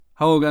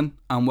Hello again,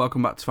 and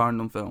welcome back to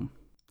Firing on Film.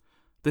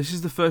 This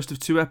is the first of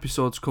two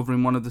episodes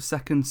covering one of the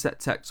second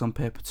set texts on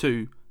Paper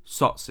 2,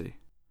 Tsotsi.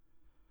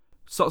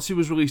 Tsotsi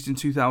was released in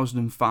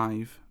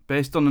 2005.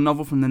 Based on a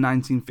novel from the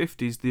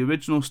 1950s, the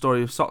original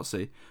story of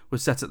Tsotsi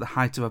was set at the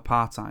height of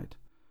apartheid.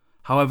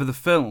 However, the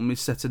film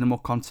is set in a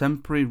more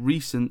contemporary,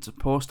 recent,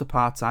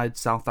 post-apartheid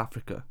South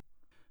Africa.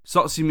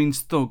 Tsotsi means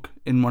thug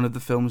in one of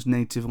the film's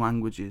native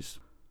languages.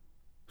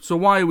 So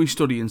why are we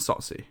studying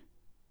Tsotsi?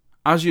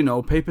 As you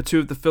know, Paper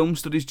 2 of the Film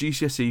Studies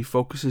GCSE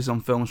focuses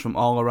on films from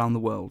all around the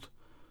world.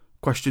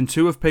 Question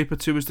 2 of Paper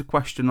 2 is the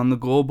question on the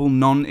global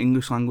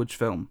non-English language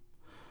film.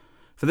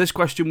 For this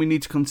question, we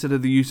need to consider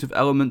the use of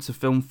elements of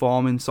film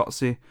form in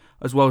Tsotsi,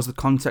 as well as the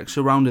context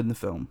surrounding the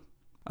film.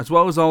 As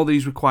well as all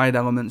these required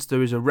elements,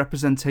 there is a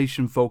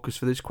representation focus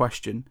for this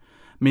question,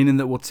 meaning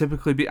that we'll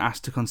typically be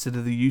asked to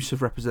consider the use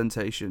of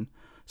representation,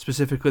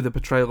 specifically the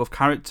portrayal of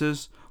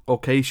characters,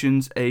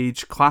 locations,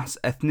 age, class,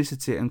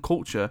 ethnicity and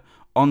culture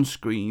on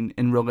screen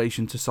in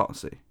relation to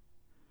Tsotsi.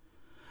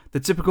 The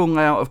typical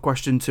layout of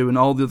question 2 and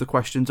all the other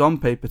questions on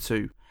Paper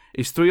 2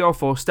 is 3 or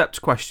 4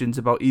 stepped questions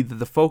about either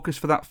the focus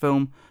for that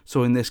film,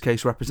 so in this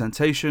case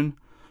representation,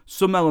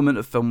 some element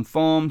of film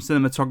form,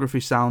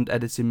 cinematography, sound,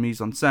 editing,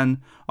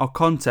 mise-en-scène, or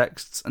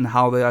contexts and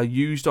how they are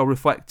used or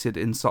reflected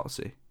in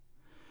Tsotsi.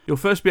 You'll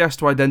first be asked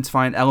to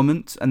identify an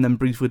element and then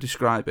briefly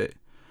describe it.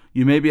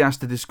 You may be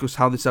asked to discuss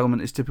how this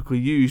element is typically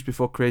used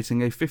before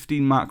creating a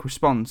 15-mark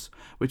response,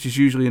 which is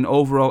usually an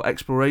overall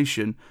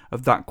exploration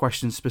of that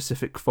question's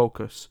specific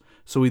focus,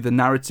 so either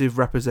narrative,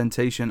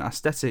 representation,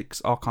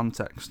 aesthetics, or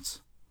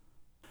contexts.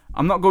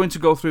 I'm not going to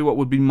go through what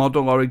would be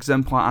model or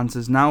exemplar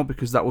answers now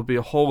because that would be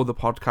a whole other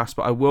podcast,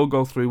 but I will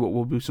go through what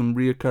will be some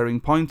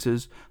reoccurring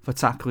pointers for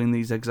tackling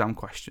these exam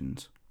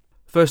questions.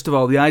 First of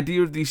all, the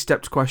idea of these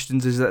stepped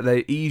questions is that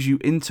they ease you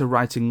into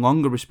writing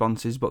longer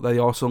responses, but they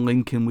also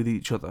link in with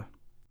each other.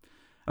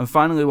 And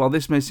finally, while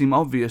this may seem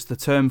obvious, the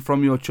term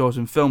from your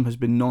chosen film has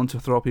been known to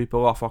throw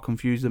people off or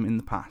confuse them in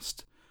the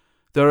past.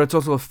 There are a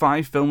total of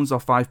 5 films or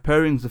 5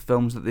 pairings of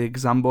films that the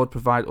exam board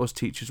provide us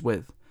teachers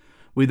with.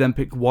 We then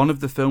pick one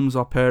of the films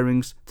or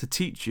pairings to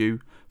teach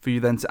you, for you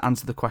then to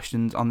answer the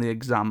questions on the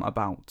exam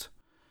about.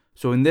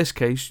 So in this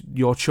case,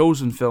 your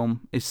chosen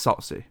film is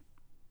Tsotsi.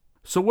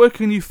 So where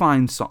can you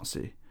find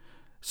Tsotsi?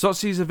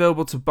 Tsotsi is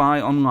available to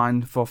buy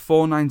online for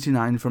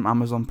 $4.99 from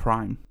Amazon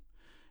Prime.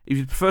 If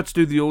you'd prefer to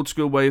do the old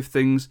school way of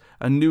things,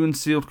 a new and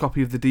sealed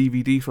copy of the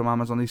DVD from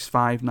Amazon is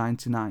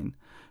 $5.99.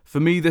 For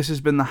me, this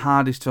has been the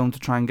hardest film to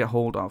try and get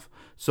hold of,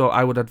 so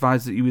I would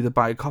advise that you either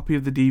buy a copy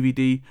of the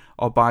DVD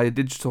or buy a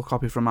digital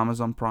copy from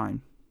Amazon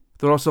Prime.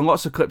 There are also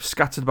lots of clips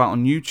scattered about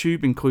on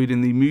YouTube,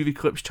 including the Movie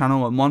Clips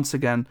channel and once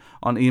again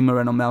on Ian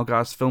Moreno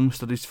Melgar's Film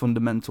Studies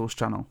Fundamentals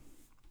channel.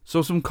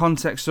 So some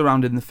context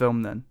surrounding the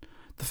film then.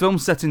 The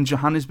film's set in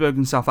Johannesburg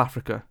in South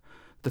Africa.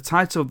 The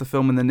title of the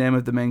film and the name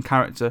of the main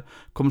character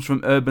comes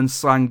from urban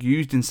slang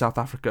used in South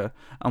Africa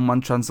and when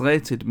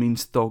translated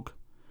means thug.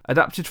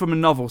 Adapted from a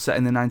novel set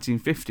in the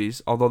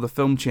 1950s, although the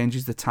film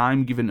changes the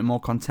time given a more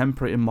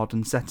contemporary and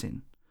modern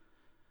setting.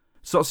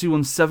 Tsotsi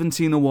won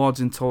 17 awards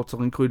in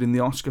total, including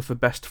the Oscar for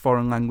Best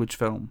Foreign Language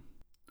Film.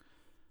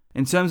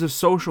 In terms of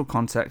social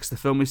context, the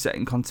film is set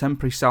in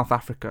contemporary South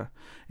Africa,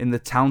 in the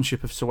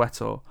township of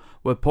Soweto,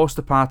 where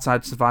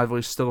post-apartheid survival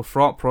is still a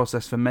fraught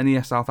process for many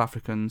South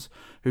Africans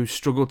who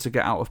struggle to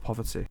get out of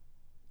poverty.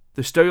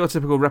 The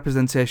stereotypical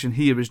representation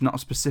here is not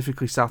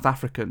specifically South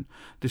African,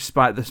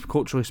 despite the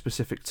culturally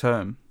specific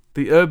term.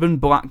 The urban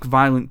black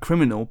violent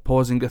criminal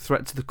posing a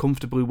threat to the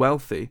comfortably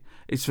wealthy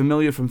is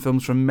familiar from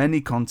films from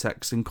many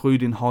contexts,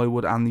 including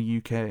Hollywood and the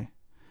UK.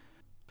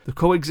 The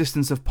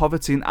coexistence of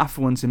poverty and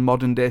affluence in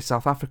modern-day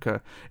South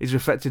Africa is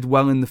reflected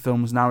well in the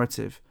film's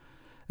narrative.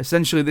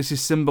 Essentially, this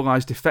is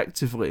symbolised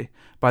effectively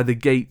by the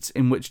gate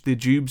in which the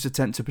Jubes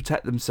attempt to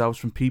protect themselves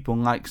from people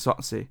like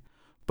Tsotsi,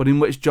 but in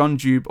which John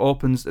Jube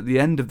opens at the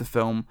end of the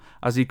film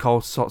as he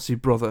calls Tsotsi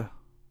brother.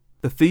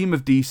 The theme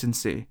of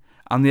decency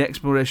and the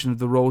exploration of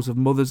the roles of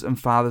mothers and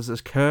fathers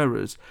as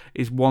carers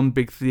is one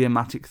big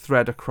thematic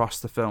thread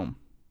across the film.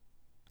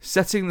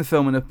 Setting the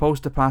film in a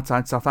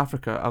post-apartheid South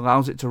Africa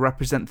allows it to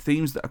represent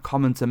themes that are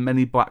common to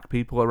many black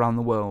people around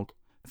the world.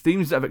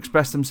 Themes that have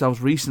expressed themselves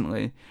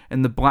recently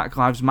in the Black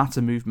Lives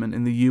Matter movement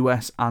in the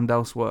US and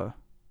elsewhere.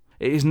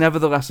 It is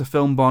nevertheless a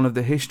film born of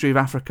the history of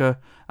Africa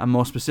and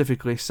more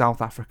specifically South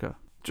Africa.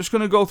 Just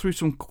going to go through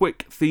some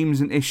quick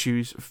themes and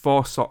issues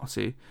for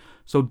Tsotsi.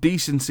 So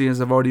decency, as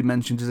I've already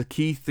mentioned, is a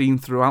key theme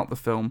throughout the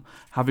film,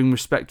 having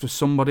respect for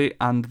somebody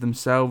and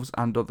themselves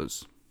and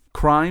others.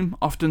 Crime,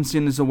 often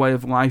seen as a way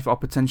of life or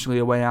potentially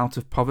a way out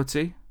of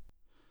poverty.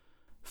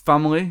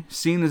 Family,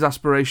 seen as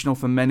aspirational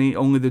for many,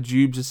 only the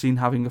Jubes are seen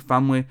having a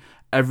family,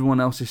 everyone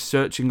else is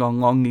searching or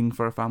longing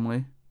for a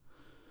family.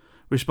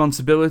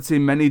 Responsibility,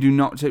 many do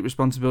not take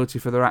responsibility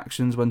for their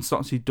actions. When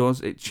Tsotsi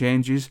does, it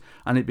changes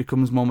and it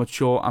becomes more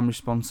mature and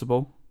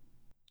responsible.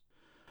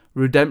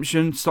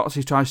 Redemption,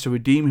 Tsotsi tries to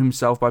redeem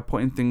himself by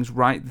putting things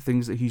right, the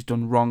things that he's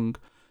done wrong.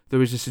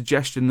 There is a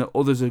suggestion that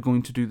others are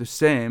going to do the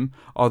same,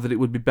 or that it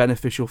would be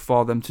beneficial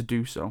for them to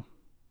do so.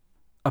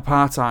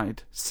 Apartheid.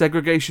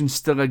 Segregation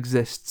still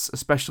exists,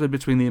 especially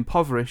between the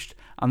impoverished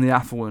and the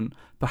affluent,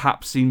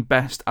 perhaps seen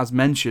best, as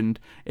mentioned,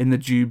 in the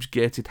Jube's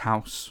gated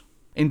house.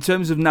 In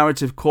terms of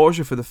narrative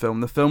closure for the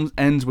film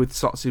ends with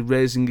Tsotsi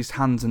raising his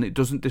hands and it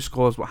doesn't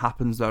disclose what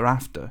happens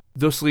thereafter,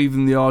 thus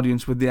leaving the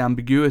audience with the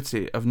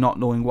ambiguity of not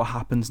knowing what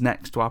happens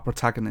next to our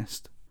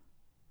protagonist.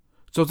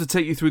 So to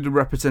take you through the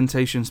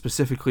representation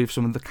specifically of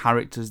some of the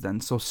characters then,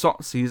 so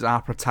Tsotsi is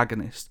our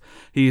protagonist.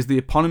 He is the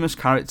eponymous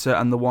character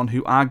and the one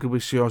who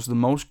arguably shows the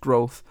most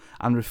growth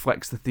and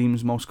reflects the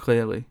themes most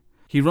clearly.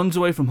 He runs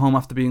away from home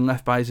after being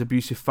left by his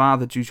abusive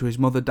father due to his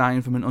mother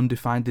dying from an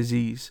undefined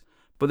disease,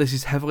 but this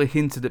is heavily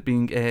hinted at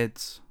being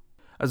AIDS.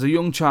 As a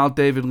young child,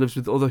 David lives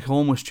with other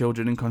homeless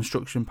children in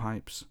construction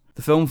pipes.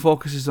 The film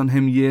focuses on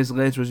him years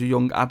later as a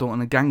young adult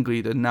and a gang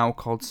leader now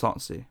called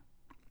Tsotsi.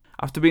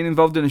 After being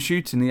involved in a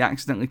shooting, he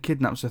accidentally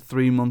kidnaps a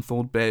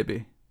 3-month-old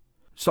baby.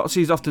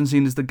 Tsotsi is often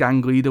seen as the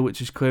gang leader,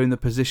 which is clear in the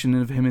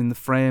positioning of him in the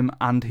frame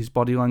and his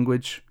body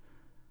language.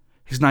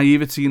 His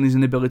naivety and his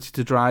inability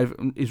to drive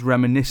is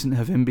reminiscent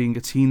of him being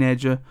a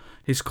teenager.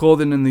 His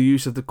clothing and the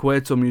use of the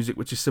Kwaito music,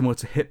 which is similar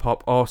to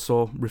hip-hop,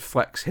 also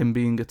reflects him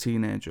being a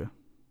teenager.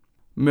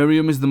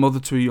 Miriam is the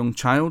mother to a young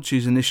child. She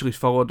is initially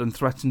followed and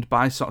threatened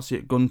by Tsotsi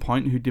at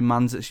gunpoint, who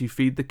demands that she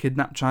feed the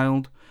kidnapped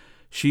child.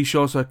 She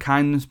shows her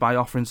kindness by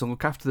offering to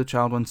look after the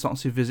child when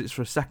Tsotsi visits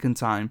for a second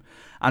time,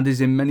 and is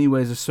in many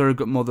ways a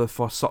surrogate mother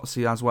for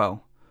Tsotsi as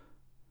well.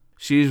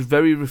 She is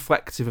very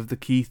reflective of the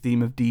key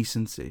theme of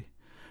decency.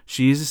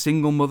 She is a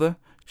single mother,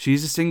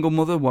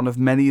 one of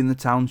many in the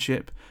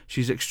township.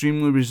 She's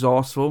extremely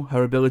resourceful.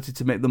 Her ability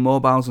to make the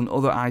mobiles and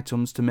other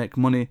items to make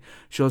money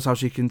shows how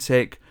she can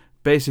take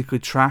basically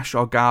trash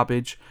or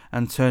garbage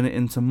and turn it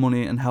into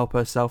money and help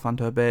herself and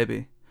her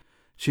baby.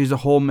 She is a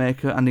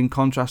homemaker, and in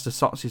contrast to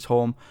Tsotsi's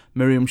home,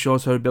 Miriam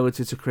shows her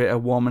ability to create a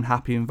warm and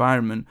happy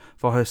environment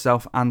for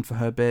herself and for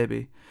her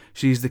baby.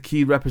 She is the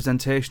key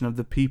representation of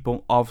the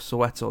people of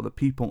Soweto, the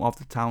people of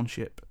the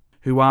township,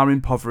 who are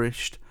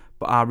impoverished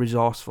but are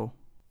resourceful.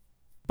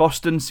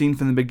 Boston, seen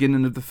from the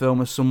beginning of the film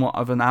as somewhat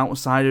of an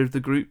outsider of the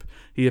group,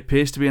 he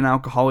appears to be an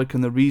alcoholic,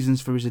 and the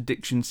reasons for his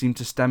addiction seem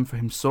to stem from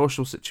his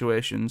social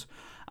situations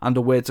and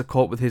a way to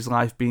cope with his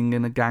life being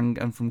in a gang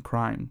and from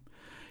crime.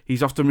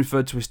 He's often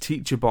referred to as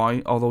Teacher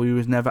Boy, although he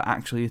was never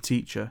actually a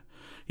teacher.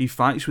 He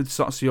fights with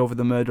Tsotsi over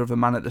the murder of a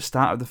man at the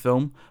start of the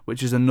film,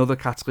 which is another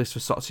catalyst for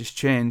Tsotsi's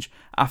change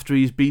after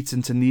he is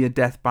beaten to near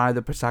death by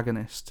the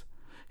protagonist.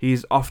 He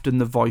is often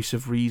the voice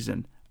of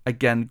reason,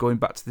 again going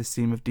back to this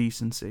theme of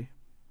decency.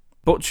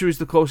 Butcher is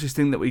the closest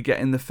thing that we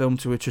get in the film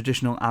to a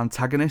traditional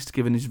antagonist,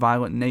 given his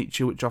violent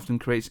nature, which often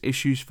creates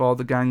issues for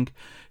the gang.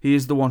 He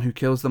is the one who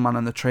kills the man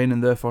on the train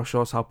and therefore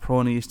shows how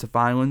prone he is to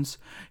violence.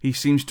 He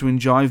seems to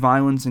enjoy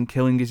violence, and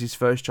killing is his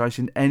first choice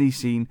in any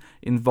scene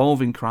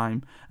involving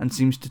crime, and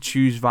seems to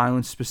choose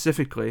violence,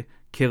 specifically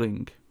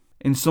killing.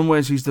 In some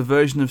ways, he's the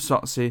version of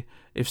Tsotsi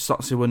if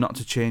Tsotsi were not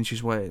to change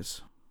his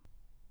ways.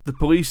 The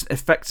police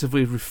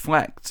effectively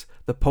reflect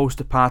the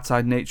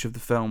post-apartheid nature of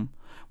the film.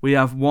 We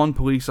have one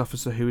police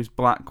officer who is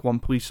black, one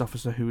police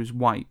officer who is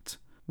white.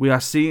 We are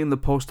seeing the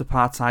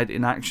post-apartheid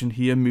in action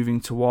here,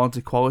 moving towards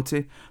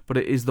equality, but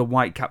it is the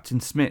white Captain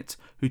Smith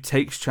who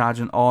takes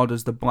charge and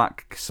orders the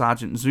black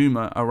Sergeant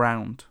Zuma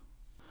around.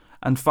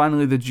 And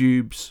finally, the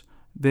Jubes.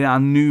 They are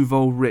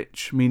nouveau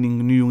rich,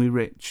 meaning newly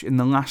rich. In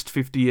the last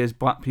 50 years,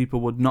 black people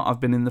would not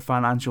have been in the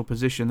financial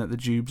position that the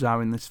Jubes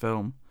are in this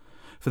film.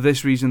 For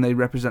this reason, they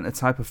represent a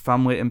type of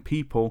family and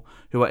people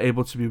who are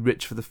able to be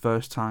rich for the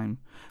first time.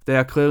 They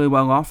are clearly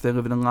well off. They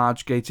live in a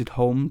large gated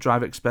home,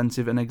 drive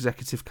expensive and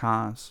executive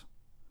cars.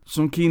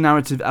 Some key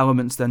narrative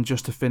elements then,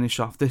 just to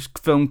finish off. This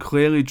film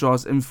clearly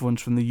draws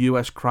influence from the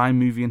US crime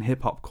movie and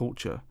hip-hop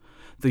culture.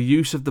 The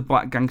use of the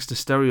black gangster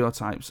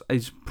stereotypes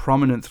is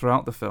prominent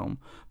throughout the film,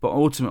 but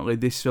ultimately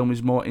this film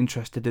is more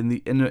interested in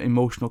the inner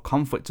emotional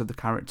conflict of the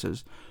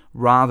characters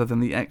rather than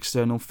the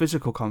external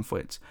physical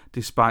conflict,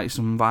 despite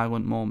some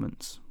violent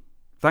moments.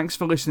 Thanks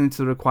for listening to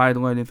The Required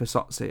Learning for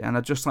Tsotsi, and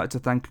I'd just like to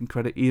thank and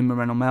credit Ian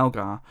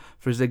Moreno-Melgar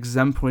for his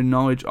exemplary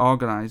knowledge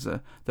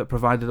organiser that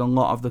provided a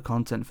lot of the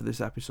content for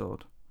this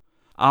episode.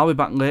 I'll be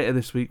back later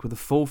this week with a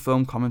full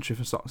film commentary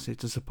for Tsotsi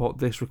to support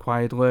this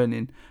required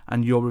learning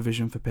and your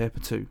revision for Paper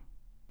 2.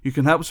 You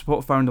can help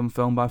support Found on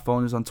Film by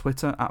following us on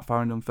Twitter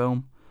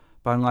 @FoundOnFilm,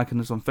 by liking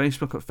us on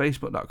Facebook at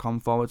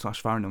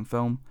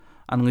facebook.com/FoundOnFilm,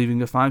 and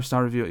leaving a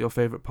 5-star review at your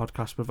favourite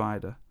podcast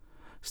provider.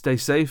 Stay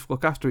safe,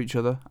 look after each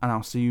other, and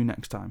I'll see you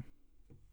next time.